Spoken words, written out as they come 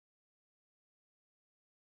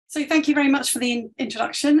So thank you very much for the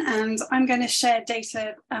introduction, and I'm going to share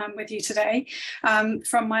data with you today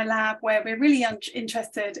from my lab, where we're really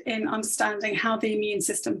interested in understanding how the immune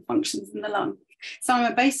system functions in the lung. So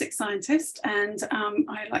I'm a basic scientist, and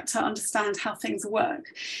I like to understand how things work.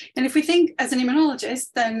 And if we think as an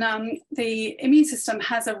immunologist, then the immune system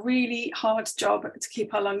has a really hard job to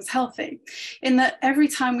keep our lungs healthy, in that every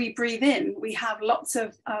time we breathe in, we have lots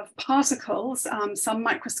of particles, some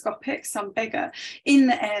microscopic, some bigger, in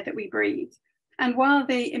the air that we breathe. And while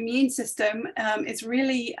the immune system is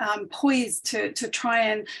really poised to try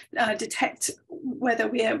and detect whether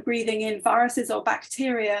we are breathing in viruses or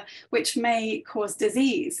bacteria which may cause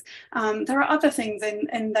disease, there are other things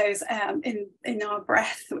in those in our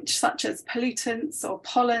breath, such as pollutants or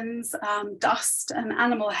pollens, dust and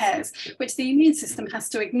animal hairs, which the immune system has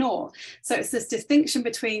to ignore. So it's this distinction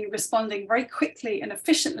between responding very quickly and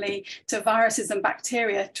efficiently to viruses and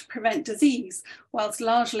bacteria to prevent disease, whilst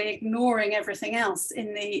largely ignoring everything else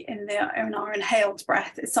in our inhaled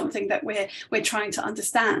breath, is something that we're trying to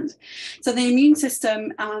understand. So the immune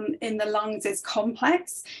system in the lungs is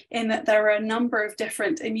complex, in that there are a number of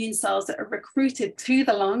different immune cells that are recruited to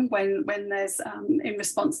the lung when there's in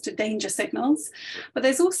response to danger signals. But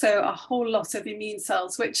there's also a whole lot of immune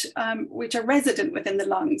cells which are resident within the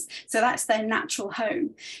lungs. So that's their natural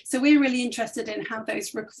home. So we're really interested in how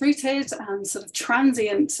those recruited sort of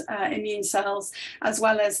transient immune cells, as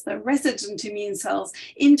well as the resident immune cells,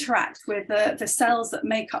 interact with the cells that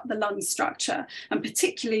make up the lung structure, and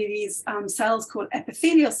particularly these cells called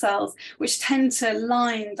epithelial cells, which tend to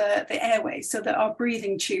line the airways, so that our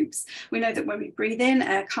breathing tubes. We know that when we breathe in,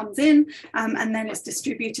 air comes in and then it's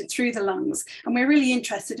distributed through the lungs. And we're really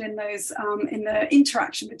interested in those, in the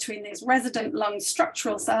interaction between these resident lung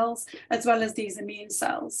structural cells as well as these immune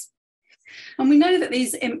cells. And we know that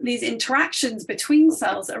these interactions between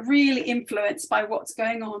cells are really influenced by what's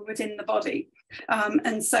going on within the body.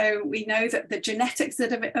 And so we know that the genetics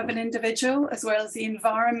of an individual, as well as the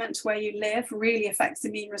environment where you live, really affects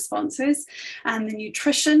immune responses. And the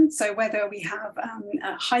nutrition, so whether we have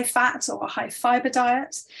a high fat or a high fiber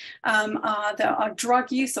diet, our drug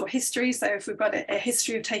use or history. So if we've got a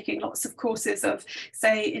history of taking lots of courses of,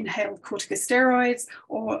 say, inhaled corticosteroids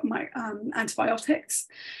or antibiotics,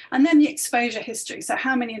 and then the exposure history. So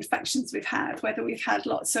how many infections we've had, whether we've had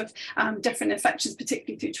lots of different infections,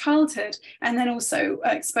 particularly through childhood, and then also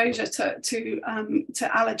exposure to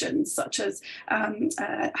allergens such as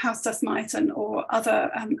house dust mite or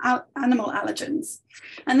other animal allergens.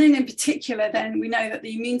 And then in particular, then we know that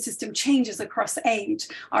the immune system changes across age.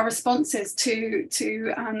 Our responses to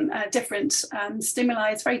different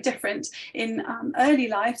stimuli is very different in early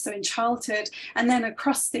life, so in childhood, and then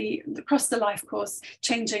across the life course,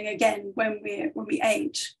 changing again when we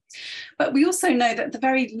age. But we also know that the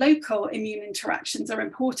very local immune interactions are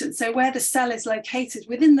important. So where the cell is located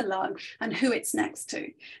within the lung and who it's next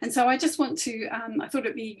to. And so I just want to, I thought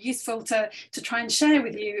it'd be useful to try and share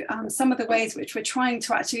with you some of the ways which we're trying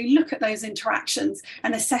to actually look at those interactions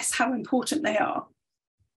and assess how important they are.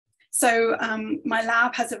 So my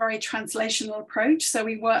lab has a very translational approach. So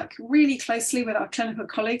we work really closely with our clinical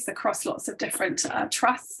colleagues across lots of different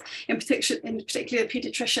trusts, in particular the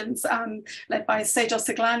paediatricians led by Sejal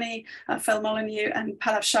Siglani, Phil Molyneux, and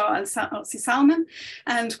Pallav Shah and Elsie Salman.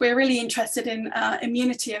 And we're really interested in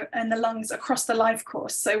immunity in the lungs across the life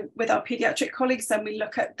course. So with our paediatric colleagues, then we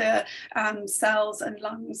look at the cells and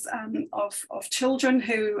lungs of children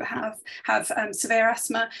who have severe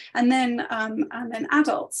asthma, and then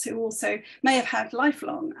adults who also may have had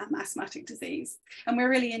lifelong asthmatic disease. And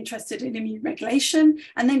we're really interested in immune regulation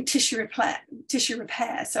and then tissue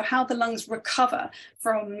repair, so how the lungs recover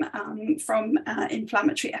from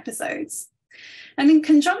inflammatory episodes. And in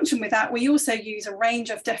conjunction with that, we also use a range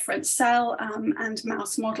of different cell and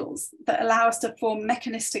mouse models that allow us to form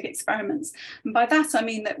mechanistic experiments. And by that, I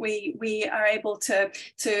mean that we are able to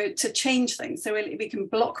change things. So we can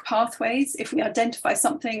block pathways. If we identify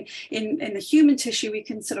something in the human tissue, we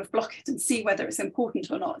can sort of block it and see whether it's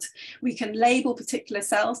important or not. We can label particular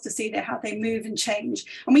cells to see how they move and change.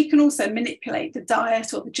 And we can also manipulate the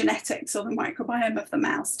diet or the genetics or the microbiome of the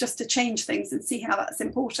mouse just to change things and see how that's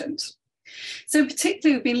important. So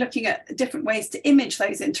particularly we've been looking at different ways to image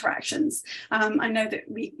those interactions. I know that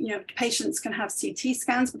patients can have CT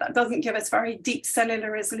scans, but that doesn't give us very deep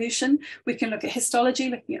cellular resolution. We can look at histology,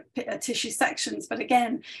 looking at tissue sections, but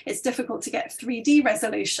again, it's difficult to get 3D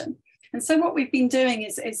resolution. And so what we've been doing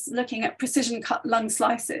is looking at precision cut lung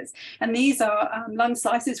slices. And these are lung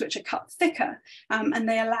slices which are cut thicker, and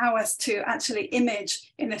they allow us to actually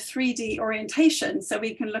image in a 3D orientation, so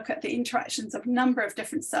we can look at the interactions of a number of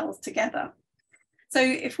different cells together. So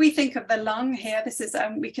if we think of the lung here, this is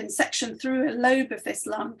we can section through a lobe of this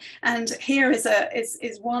lung, and here is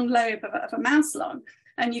one lobe of a mouse lung.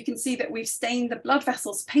 And you can see that we've stained the blood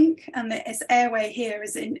vessels pink, and this airway here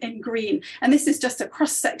is in green. And this is just a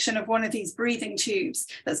cross section of one of these breathing tubes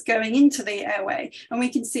that's going into the airway, and we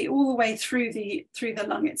can see all the way through the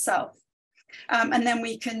lung itself. And then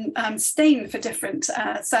we can stain for different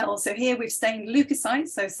cells. So here we've stained leukocytes,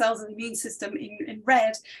 so cells of the immune system, in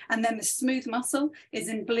red, and then the smooth muscle is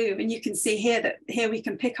in blue. And you can see here that we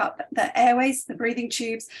can pick up the airways, the breathing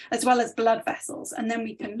tubes, as well as blood vessels. And then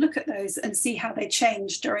we can look at those and see how they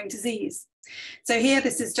change during disease. So here,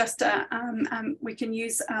 this is just we can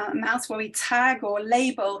use a mouse where we tag or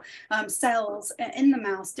label cells in the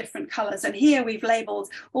mouse different colors. And here we've labeled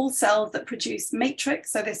all cells that produce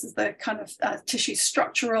matrix. So this is the kind of tissue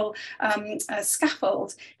structural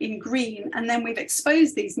scaffold in green. And then we've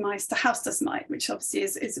exposed these mice to house dust mite, which obviously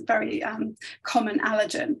is a very common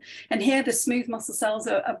allergen. And here the smooth muscle cells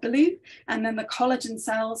are blue. And then the collagen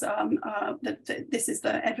cells, this is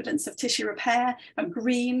the evidence of tissue repair, are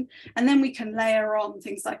green. And then we can layer on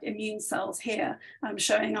things like immune cells here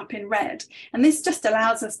showing up in red. And this just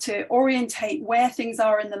allows us to orientate where things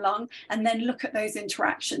are in the lung and then look at those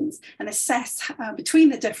interactions and assess between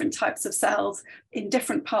the different types of cells in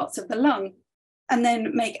different parts of the lung, and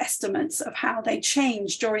then make estimates of how they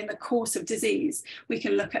change during the course of disease. We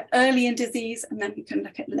can look at early in disease, and then we can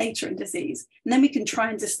look at later in disease. And then we can try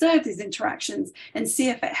and disturb these interactions and see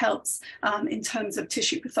if it helps in terms of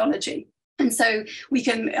tissue pathology. And so we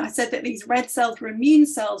can, I said that these red cells were immune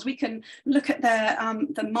cells. We can look at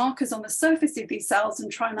the markers on the surface of these cells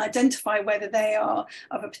and try and identify whether they are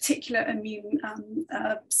of a particular immune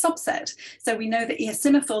subset. So we know that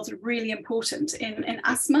eosinophils are really important in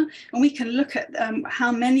asthma, and we can look at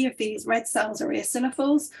how many of these red cells are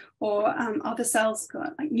eosinophils, or other cells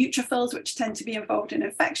like neutrophils, which tend to be involved in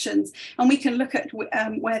infections. And we can look at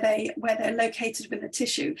where they're located within the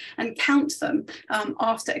tissue and count them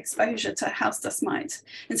after exposure to house dust mite.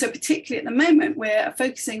 And so particularly at the moment, we're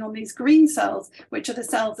focusing on these green cells, which are the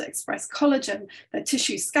cells that express collagen, the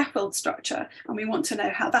tissue scaffold structure, and we want to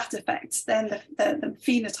know how that affects then the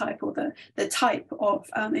phenotype or the type of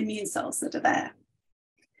immune cells that are there.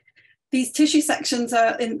 These tissue sections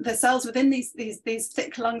are in the cells within these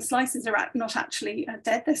thick lung slices are not actually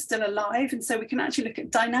dead, they're still alive. And so we can actually look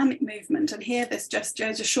at dynamic movement. And here this just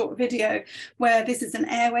shows a short video where this is an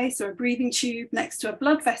airway, so a breathing tube next to a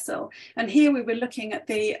blood vessel. And here we were looking at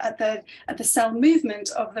the cell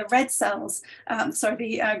movement of the red cells,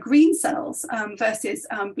 the green cells versus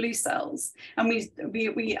blue cells. And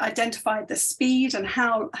we identified the speed and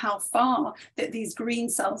how far that these green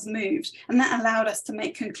cells moved. And that allowed us to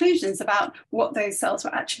make conclusions about what those cells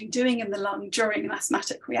were actually doing in the lung during an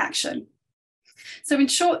asthmatic reaction. So in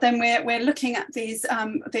short, then we're looking at these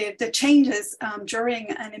the changes during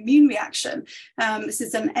an immune reaction. This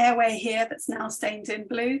is an airway here that's now stained in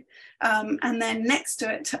blue, and then next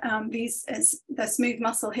to it, the smooth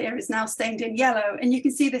muscle here is now stained in yellow, and you can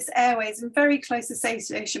see this airway is in very close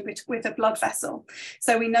association with a blood vessel.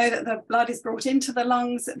 So we know that the blood is brought into the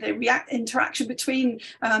lungs. The interaction between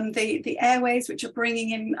the airways, which are bringing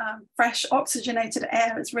in fresh oxygenated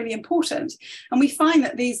air, is really important. And we find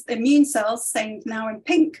that these immune cells stained now in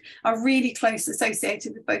pink are really close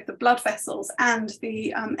associated with both the blood vessels and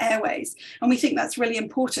the airways. And we think that's really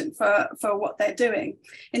important for what they're doing.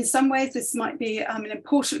 In some ways, this might be an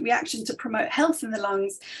important reaction to promote health in the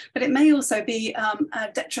lungs, but it may also be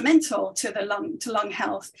detrimental to the lung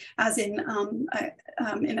health, as in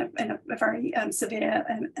a very severe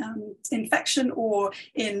infection or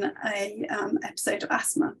in a episode of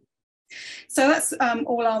asthma. So that's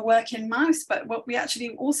all our work in mouse, but what we actually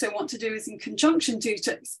also want to do is in conjunction do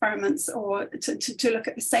to experiments or to look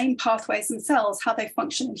at the same pathways and cells, how they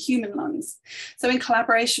function in human lungs. So in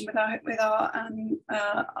collaboration with our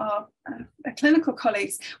clinical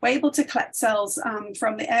colleagues, we're able to collect cells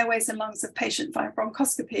from the airways and lungs of patients via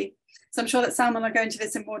bronchoscopy. So I'm sure that Salman will go into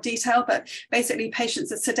this in more detail, but basically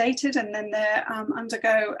patients are sedated and then they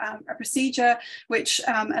undergo a procedure which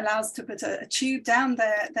allows to put a tube down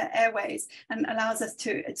their airways and allows us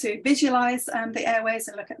to visualize the airways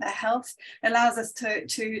and look at their health. It allows us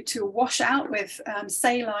to wash out with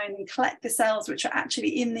saline and collect the cells which are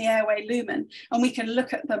actually in the airway lumen, and we can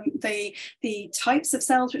look at the types of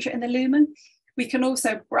cells which are in the lumen. We can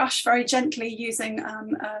also brush very gently using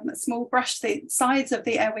a small brush the sides of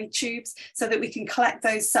the airway tubes so that we can collect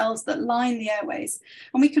those cells that line the airways.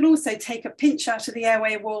 And we can also take a pinch out of the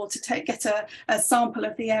airway wall to get a sample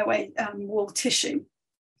of the airway wall tissue.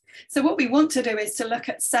 So what we want to do is to look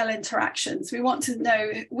at cell interactions. We want to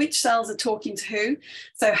know which cells are talking to who,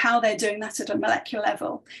 so how they're doing that at a molecular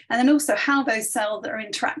level, and then also how those cells are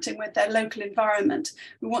interacting with their local environment.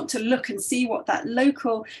 We want to look and see what that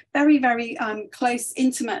local, very, very close,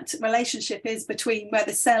 intimate relationship is between where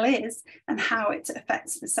the cell is and how it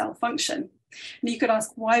affects the cell function. And you could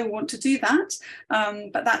ask why we want to do that,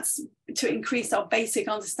 but that's to increase our basic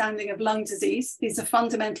understanding of lung disease. These are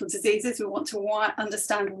fundamental diseases. We want to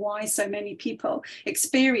understand why so many people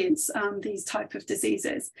experience these type of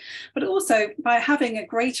diseases. But also by having a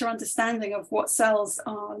greater understanding of what cells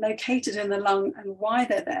are located in the lung and why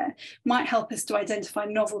they're there, might help us to identify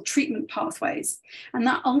novel treatment pathways. And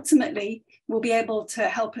that ultimately will be able to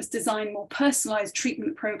help us design more personalized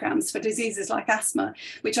treatment programs for diseases like asthma,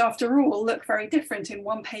 which after all look very different in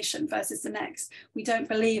one patient versus the next. We don't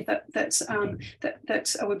believe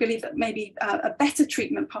we believe that maybe a better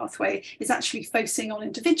treatment pathway is actually focusing on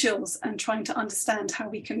individuals and trying to understand how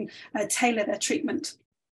we can tailor their treatment.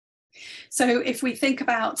 So if we think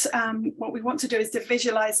about what we want to do is to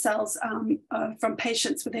visualize cells from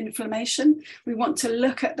patients with inflammation. We want to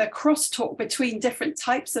look at the crosstalk between different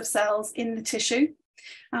types of cells in the tissue.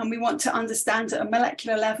 We want to understand at a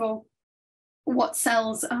molecular level what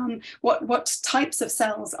cells, what types of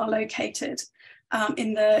cells are located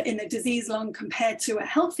in the diseased lung compared to a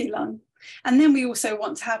healthy lung. And then we also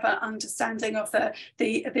want to have an understanding of the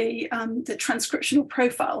transcriptional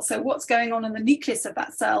profile. So what's going on in the nucleus of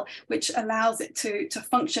that cell, which allows it to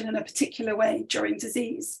function in a particular way during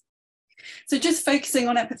disease. So just focusing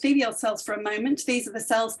on epithelial cells for a moment, these are the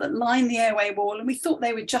cells that line the airway wall, and we thought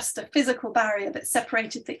they were just a physical barrier that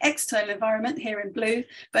separated the external environment here in blue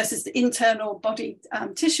versus the internal body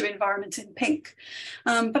tissue environment in pink.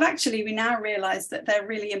 But actually we now realize that they're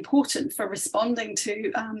really important for responding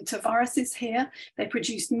to viruses here. They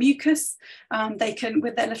produce mucus. They can,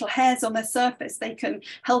 with their little hairs on their surface, they can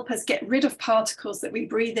help us get rid of particles that we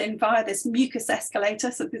breathe in via this mucus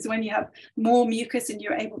escalator. So this is when you have more mucus and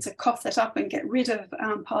you're able to cough that up and get rid of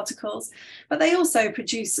particles. But they also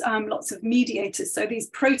produce lots of mediators, so these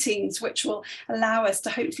proteins which will allow us to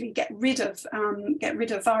hopefully get rid of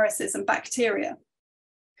viruses and bacteria.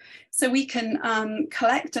 So we can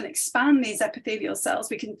collect and expand these epithelial cells.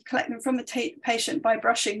 We can collect them from the patient by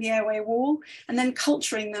brushing the airway wall and then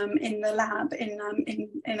culturing them in the lab in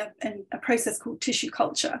a process called tissue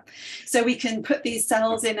culture. So we can put these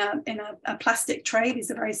cells in a plastic tray. These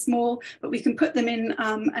are very small, but we can put them in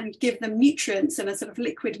and give them nutrients in a sort of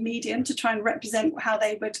liquid medium to try and represent how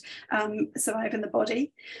they would survive in the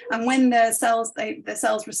body. And when the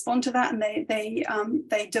cells respond to that, and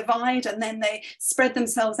they divide, and then they spread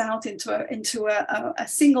themselves out into a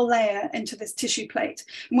single layer into this tissue plate.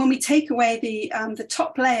 And when we take away the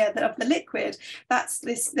top layer of the liquid, that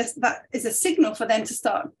is a signal for them to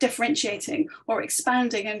start differentiating or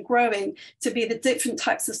expanding and growing to be the different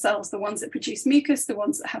types of cells, the ones that produce mucus, the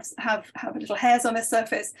ones that have little hairs on their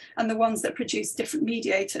surface, and the ones that produce different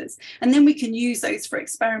mediators. And then we can use those for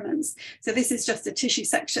experiments. So this is just a tissue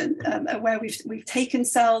section where we've taken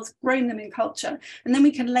cells, grown them in culture, and then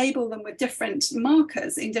we can label them with different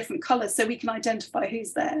markers in different colors so we can identify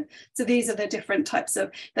who's there. So these are the different types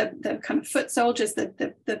of the kind of foot soldiers,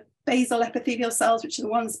 the basal epithelial cells, which are the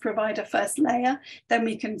ones that provide a first layer. Then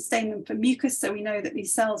we can stain them for mucus, so we know that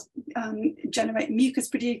these cells generate mucus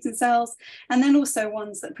producing cells, and then also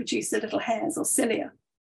ones that produce the little hairs or cilia.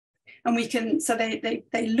 And we can, so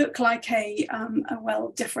they look like a well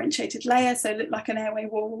differentiated layer, so look like an airway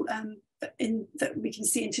wall that we can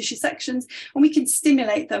see in tissue sections, and we can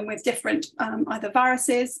stimulate them with different either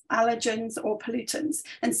viruses, allergens, or pollutants,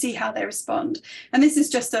 and see how they respond. And this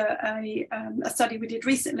is just a study we did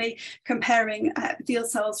recently comparing epithelial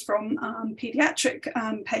cells from pediatric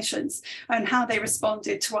patients and how they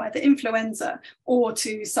responded to either influenza or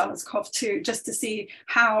to SARS-CoV-2, just to see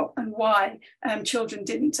how and why children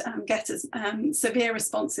didn't get as severe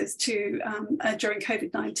responses to during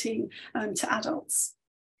COVID-19 to adults.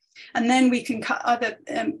 And then we can cut other,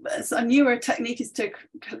 a newer technique is to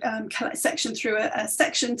section through a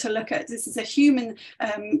section to look at, this is a human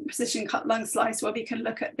precision cut lung slice where we can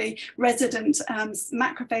look at the resident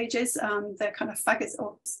macrophages, the kind of phagocytes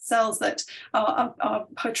or cells that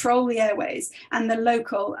patrol the airways, and the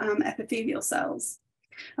local epithelial cells.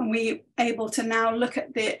 And we're able to now look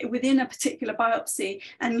at within a particular biopsy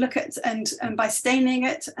and look at, and by staining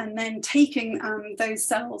it and then taking those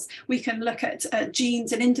cells, we can look at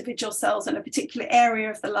genes in individual cells in a particular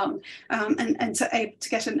area of the lung, and to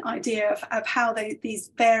get an idea of how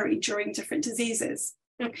these vary during different diseases.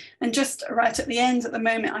 And just right at the end, at the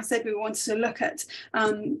moment, I said we wanted to look at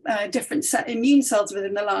different immune cells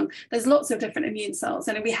within the lung. There's lots of different immune cells,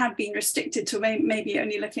 and we had been restricted to maybe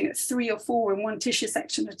only looking at 3 or 4 in one tissue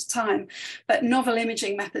section at a time. But novel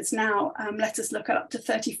imaging methods now let us look at up to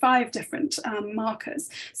 35 different markers.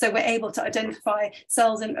 So we're able to identify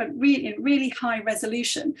cells in really high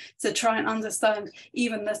resolution to try and understand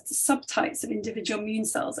even the subtypes of individual immune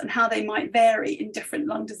cells and how they might vary in different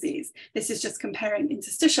lung disease. This is just comparing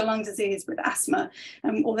interstitial lung disease with asthma,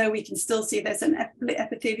 although we can still see there's an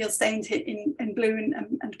epithelial stains in blue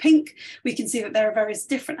and pink, we can see that there are various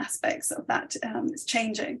different aspects of that that's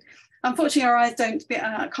changing. Unfortunately, our eyes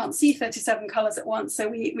can't see 37 colours at once, so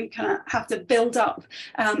we kind of have to build up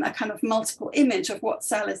a kind of multiple image of what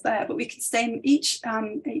cell is there. But we can stain each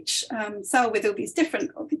cell with all these different,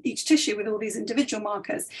 each tissue with all these individual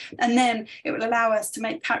markers, and then it will allow us to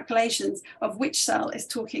make calculations of which cell is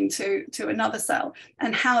talking to another cell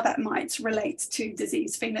and how that might relate to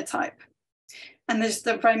disease phenotype. And there's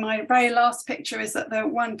my very last picture is that the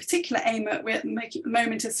one particular aim we're making at the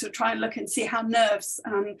moment is to try and look and see how nerves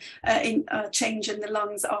change in the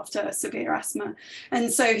lungs after severe asthma.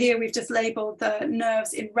 And so here we've just labelled the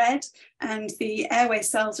nerves in red, and the airway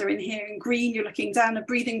cells are in here in green. You're looking down a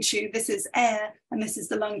breathing tube. This is air, and this is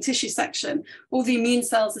the lung tissue section. All the immune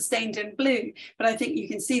cells are stained in blue, but I think you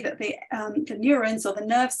can see that the neurons or the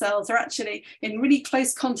nerve cells are actually in really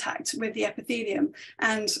close contact with the epithelium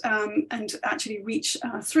and actually reach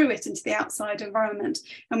through it into the outside environment.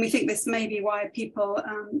 And we think this may be why people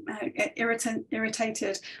get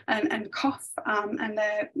irritated and cough, and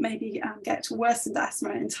they maybe get worsened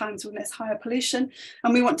asthma in times when there's higher pollution.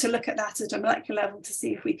 And we want to look at that at a molecular level to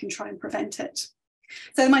see if we can try and prevent it.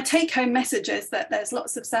 So my take-home message is that there's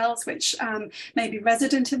lots of cells which may be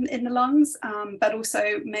resident in the lungs, but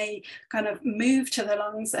also may kind of move to the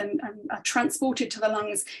lungs and are transported to the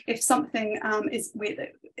lungs if something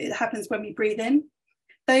it happens when we breathe in.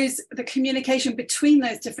 The communication between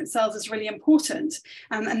those different cells is really important,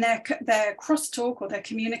 and their crosstalk or their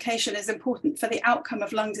communication is important for the outcome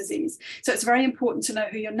of lung disease. So it's very important to know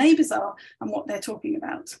who your neighbours are and what they're talking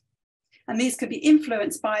about. And these could be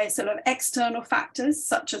influenced by sort of external factors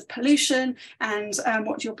such as pollution and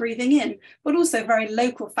what you're breathing in, but also very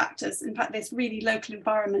local factors. In fact, this really local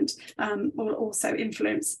environment will also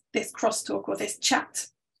influence this crosstalk or this chat.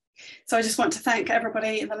 So I just want to thank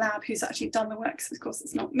everybody in the lab who's actually done the work. So of course,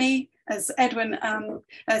 it's not me. As Edwin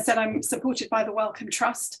said, I'm supported by the Wellcome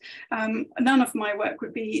Trust. None of my work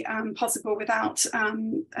would be possible without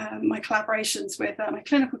my collaborations with my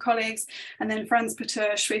clinical colleagues, and then Franz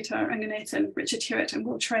Patur, Shweta Ranganathan, Richard Hewitt and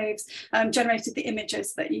Will Traves generated the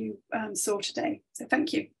images that you saw today. So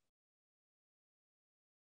thank you.